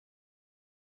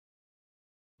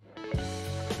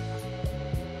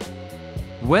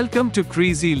Welcome to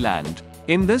CreazyLand.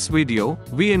 In this video,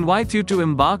 we invite you to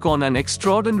embark on an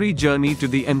extraordinary journey to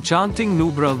the enchanting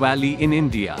Nubra Valley in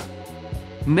India.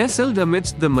 Nestled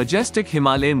amidst the majestic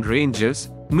Himalayan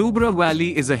ranges, Nubra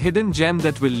Valley is a hidden gem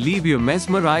that will leave you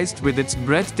mesmerized with its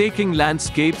breathtaking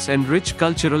landscapes and rich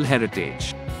cultural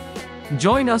heritage.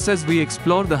 Join us as we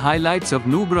explore the highlights of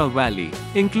Nubra Valley,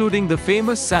 including the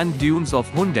famous sand dunes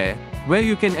of Hunde, where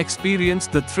you can experience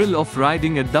the thrill of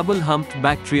riding a double-humped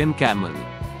Bactrian camel.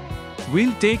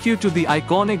 We'll take you to the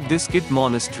iconic Diskit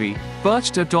Monastery,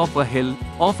 perched atop a hill,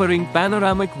 offering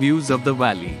panoramic views of the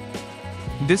valley.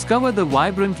 Discover the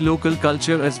vibrant local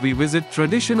culture as we visit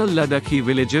traditional Ladakhi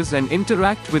villages and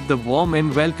interact with the warm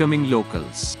and welcoming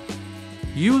locals.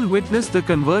 You'll witness the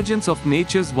convergence of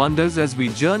nature's wonders as we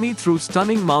journey through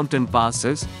stunning mountain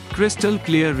passes,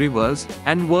 crystal-clear rivers,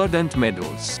 and verdant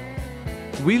meadows.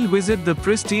 We'll visit the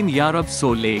pristine Yarab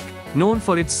Lake, known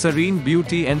for its serene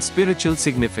beauty and spiritual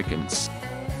significance.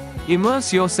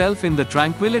 Immerse yourself in the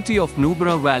tranquility of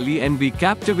Nubra Valley and be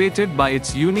captivated by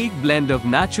its unique blend of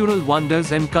natural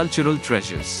wonders and cultural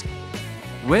treasures.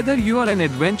 Whether you are an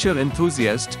adventure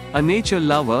enthusiast, a nature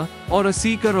lover, or a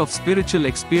seeker of spiritual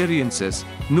experiences,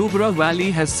 Nubra Valley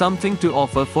has something to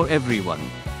offer for everyone.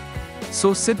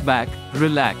 So sit back,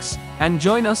 relax, and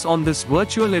join us on this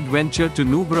virtual adventure to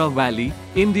Nubra Valley,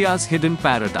 India's hidden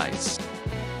paradise.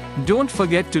 Don't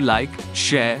forget to like,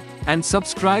 share, and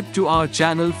subscribe to our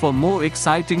channel for more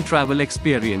exciting travel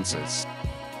experiences.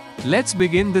 Let's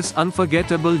begin this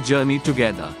unforgettable journey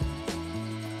together.